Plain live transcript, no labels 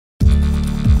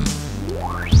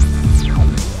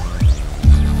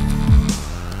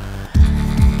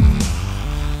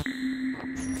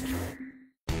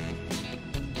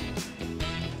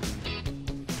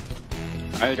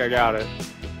think I got it.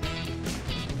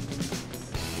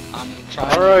 I'm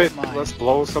trying. Alright, let's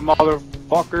blow some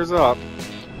motherfuckers up.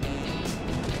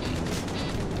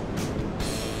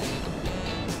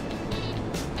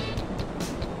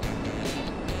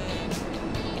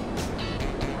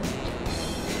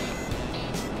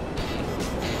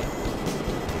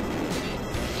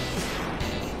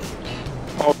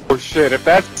 Oh shit, if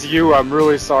that's you, I'm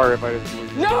really sorry if I didn't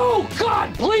move you. No!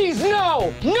 God, please,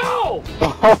 no! No!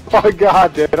 Oh my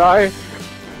god, did I?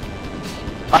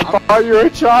 I thought you were a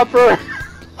chopper!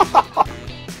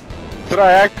 Did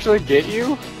I actually get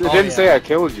you? It didn't say I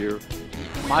killed you.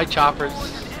 My chopper's...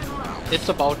 it's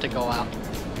about to go out.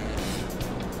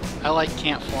 I like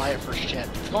can't fly it for shit.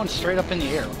 It's going straight up in the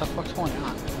air. What the fuck's going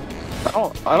on?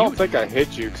 I don't think I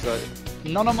hit you, cause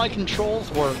none of my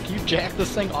controls work. You jack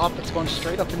this thing up, it's going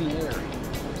straight up in the air.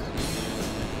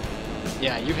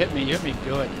 Yeah, you hit me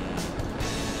good.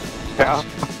 Yeah.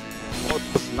 Well,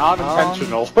 it's not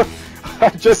intentional. I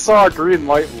just saw a green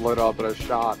light lit up and a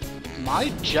shot. My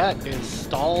jet is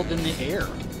stalled in the air.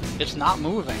 It's not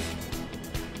moving.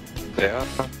 Yeah.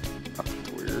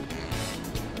 That's weird.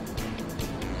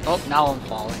 Oh, now I'm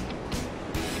falling.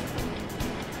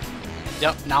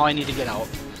 Yep, now I need to get out.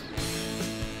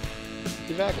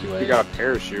 Evacuate. You got a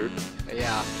parachute.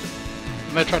 Yeah.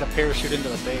 I'm gonna try to parachute into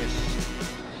the base.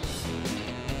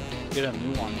 Get a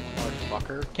new one,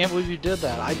 motherfucker. Can't believe you did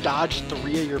that. I dodged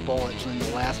 3 of your bullets and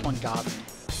the last one got me.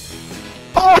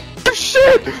 Oh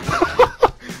shit!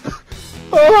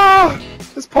 Ah!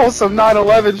 Just pulled some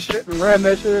 9/11 shit and ran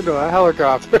that shit into a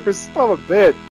helicopter. Son of a bitch.